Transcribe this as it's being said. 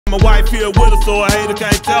My wife here with her, so a hater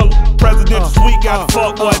can't tell her. Presidential suite got the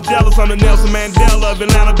fuck boy jealous. I'm the Nelson Mandela of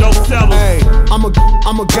Atlanta, don't sell her. Hey, I'm a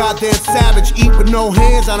goddamn savage. Eat with no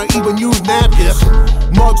hands, I don't even use napkins.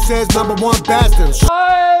 Mug says #1 bastard.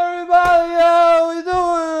 Hi everybody, how we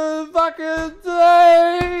doing? Fucking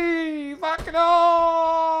today, fucking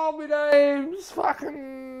all my name's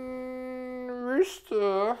fucking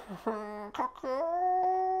Rooster.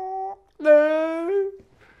 No.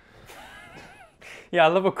 Yeah, I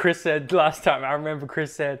love what Chris said last time. I remember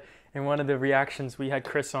Chris said in one of the reactions we had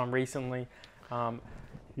Chris on recently.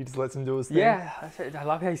 He just lets him do his thing. Yeah, I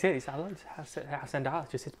love how he said it. He said, I love how Sandal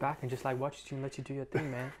just sits back and just like watches you and lets you do your thing,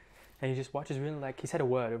 man. And he just watches really like, he said a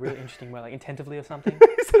really interesting word, like intentively or something.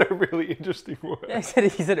 He said a really interesting word. Yeah, he said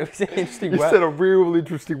it was an interesting word. He said a real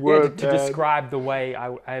interesting word, to describe the way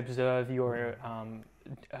I observe your, no,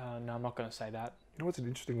 I'm not going to say that. You know what's an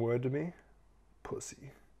interesting word to me?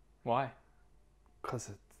 Pussy. Why?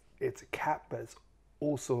 Because it's a cat, but it's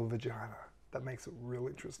also a vagina. That makes it real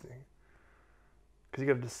interesting. Because you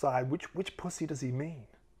got to decide which pussy does he mean.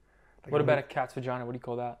 Like, what about a cat's vagina? What do you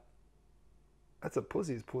call that? That's a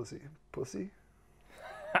pussy's pussy. Pussy?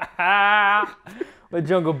 The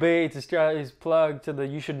Jungle Beats, Australia's plug to the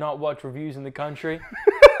You Should Not Watch reviews in the country.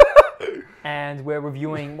 And we're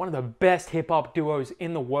reviewing one of the best hip-hop duos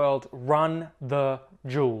in the world, Run the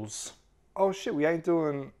JEWLES. Oh shit, we ain't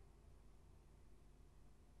doing...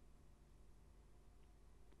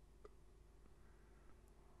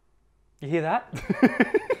 You hear that?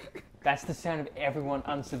 That's the sound of everyone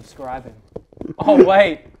unsubscribing. Oh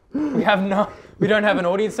wait, we don't have an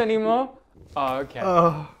audience anymore? Oh, okay.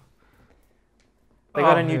 They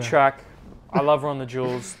got a new track. I love Run the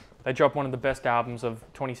JEWLES. They dropped one of the best albums of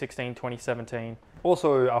 2016, 2017.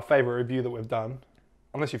 Also, our favourite review that we've done.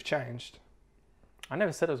 Unless you've changed. I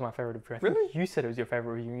never said it was my favourite review. I think Really? you said it was your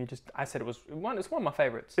favourite review. I said it's one of my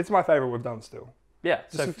favourites. It's my favourite we've done still. Yeah.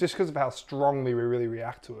 Just because of how strongly we really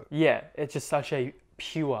react to it. Yeah, it's just such a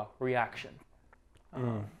pure reaction.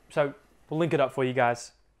 So we'll link it up for you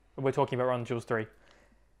guys. We're talking about Run the JEWLES 3.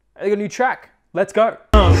 They got a new track. Let's go.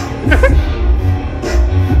 Oh,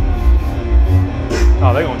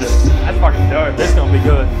 they're gonna just, that's fucking dope. This is gonna be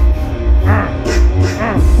good.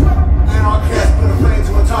 And our cats put a flame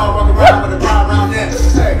to a tall, walk around with a bar around that.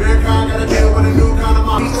 Hey, Red Con gotta deal with a new kind of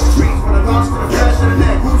mom. Streets when the lungs to the flesh of the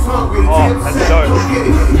neck. Who's hungry? That's dope. Go get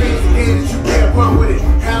it. Things again that you can't run with it.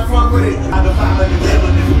 Have fun with it. I'm the violent and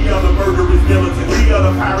militant. We are the murderous militants. We are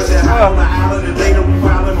the pirates that hide on the island and later we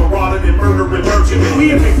wild and marauded and murdering merchants. We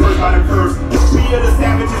have been cursed by the curse. We are the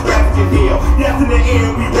savages ravaging hell. Death in the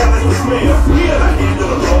air, we relish the smell. We are the hand of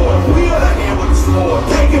the Lord. We are the hand with the sword.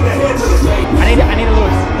 Taking the head to the face. I need a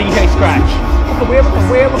little DJ scratch. With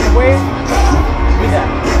that.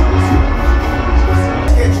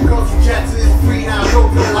 Get your coach from Jackson, it's free now, go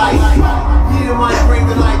for the light. Neither might bring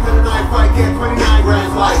the light to the knife fight, get 29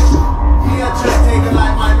 grams life. Yeah, just take a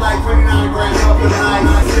light, my life, 29 grams up in the night.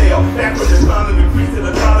 Back with the sun and the creek to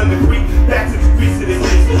the dawn and the creek. Back to the streets of the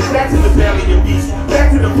east. Back to the valley of beast.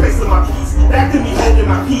 Back to the place of my peace. Back to me holding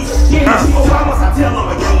my peace. Yeah, oh, why must I tell them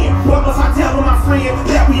again? What must I tell them, my friend?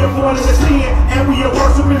 That we are born in the sin and we are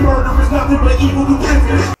worshiping murder is nothing but evil to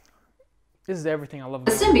prison. This is everything I love.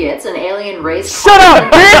 The symbiotes, an alien race. Shut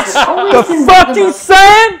up, bitch! The fuck you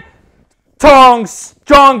saying? Tong's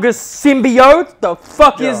strongest symbiote? The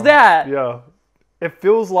fuck is that? Yeah. It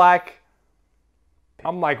feels like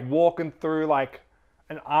I'm like walking through like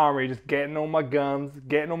an army, just getting all my guns,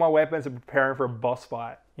 getting all my weapons and preparing for a boss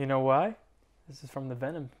fight. You know why? This is from the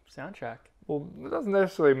Venom soundtrack. Well, it doesn't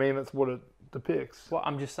necessarily mean that's what it depicts. Well,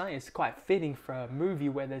 I'm just saying it's quite fitting for a movie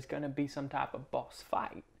where there's going to be some type of boss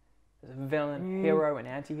fight. There's a villain, hero, and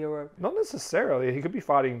anti-hero. Not necessarily. He could be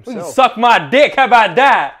fighting You himself. suck my dick, how about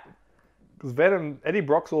that? Because Venom, Eddie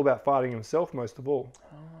Brock's all about fighting himself most of all.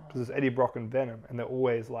 Because it's Eddie Brock and Venom, and they're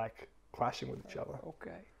always like clashing with each other.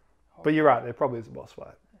 Okay. But you're right, there probably is a boss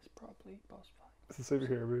fight. That's probably a boss fight. It's a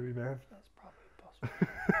superhero movie, man. That's probably a boss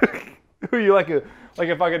fight. Who are you like a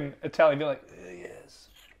fucking Italian? You're like, yes,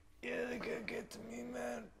 yeah, they can't get to me,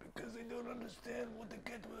 man, because they don't understand what the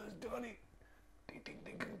get was done. They think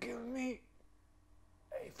they can kill me.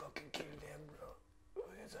 Hey, fucking kill them, bro.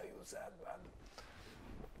 That's how you was sad, man.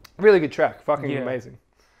 Really good track, fucking amazing.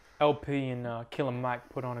 LP and Killer Mike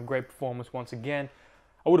put on a great performance once again.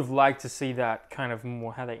 I would have liked to see that kind of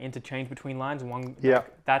more how they interchange between lines.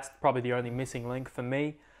 That's probably the only missing link for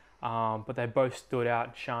me. But they both stood out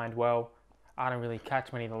and shined well. I don't really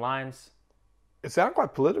catch many of the lines. It sounded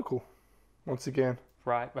quite political, once again.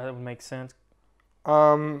 Right, but that would make sense.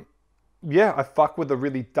 Yeah, I fuck with the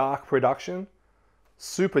really dark production.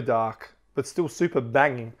 Super dark, but still super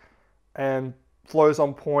banging. And Flow's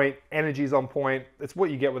on point, energy's on point. It's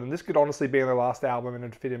what you get with them. This could honestly be in their last album and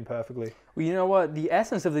it'd fit in perfectly. Well, you know what? The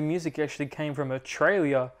essence of the music actually came from a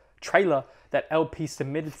trailer that LP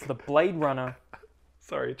submitted for the Blade Runner.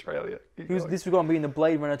 Sorry, trailer. This was going to be in the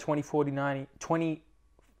Blade Runner 2049, yeah.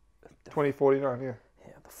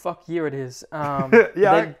 Yeah, the fuck year it is.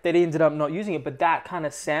 Yeah. They ended up not using it, but that kind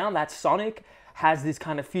of sound, that sonic, has this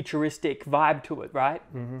kind of futuristic vibe to it, right?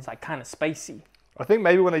 It's like kind of spacey. I think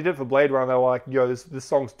maybe when they did it for Blade Runner, they were like, yo, this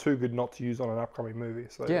song's too good not to use on an upcoming movie.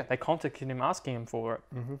 So yeah, they contacted him asking him for it.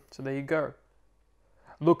 So there you go.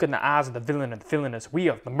 Look in the eyes of the villain and the villainous. We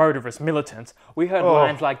are the murderous militants. We heard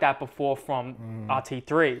lines like that before from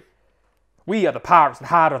RT3. We are the pirates that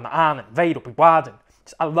hide on the island. Invade or be widen.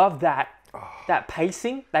 I love that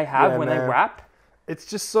pacing they have when they rap. It's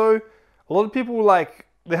just so... A lot of people like...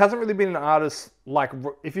 There hasn't really been an artist like...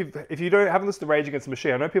 If you haven't listened to Rage Against the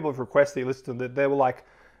Machine, I know people have requested you listen to them. They were like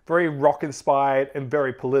very rock-inspired and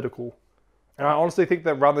very political. And I honestly think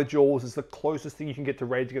that Run the Jewels is the closest thing you can get to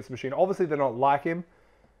Rage Against the Machine. Obviously, they're not like him.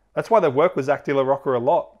 That's why they work with Zach De La Rocca a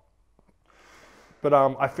lot. But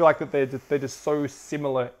I feel like that they're just so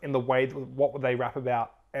similar in the way what they rap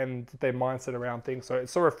about and their mindset around things. So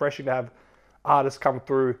it's so refreshing to have artists come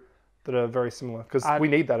through that are very similar because we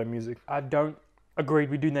need that in music. I don't agree.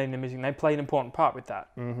 We do need the music. They play an important part with that.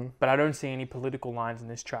 But I don't see any political lines in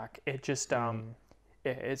this track. It just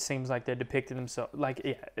it seems like they're depicting themselves like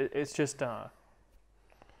it's just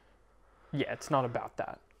it's not about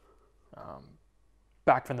that.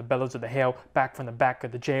 Back from the bellows of the hell, back from the back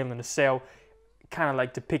of the jail in the cell, kind of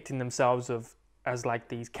like depicting themselves as like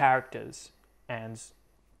these characters and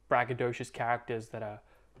braggadocious characters that are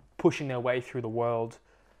pushing their way through the world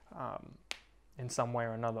in some way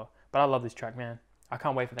or another. But I love this track, man. I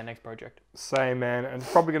can't wait for their next project. Same, man. And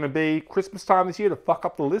it's probably going to be Christmas time this year to fuck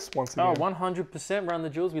up the list once again. Oh, 100% Run the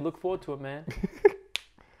Jewels. We look forward to it, man.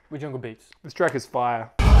 With Jungle Beats. This track is fire.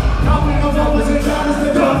 I'm in a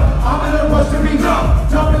rush to be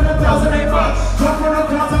done. Jumping 1,000 ain't much. Jump from the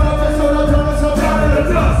clouds on the pistol, no turn so down in the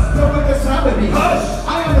dust. Don't make a sound with me. Hush. I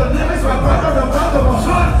am the limits, my brother, the brother of a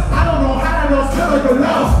shot. I don't know how to know, still like a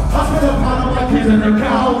mouse. I spit upon them like he's in the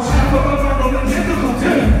couch.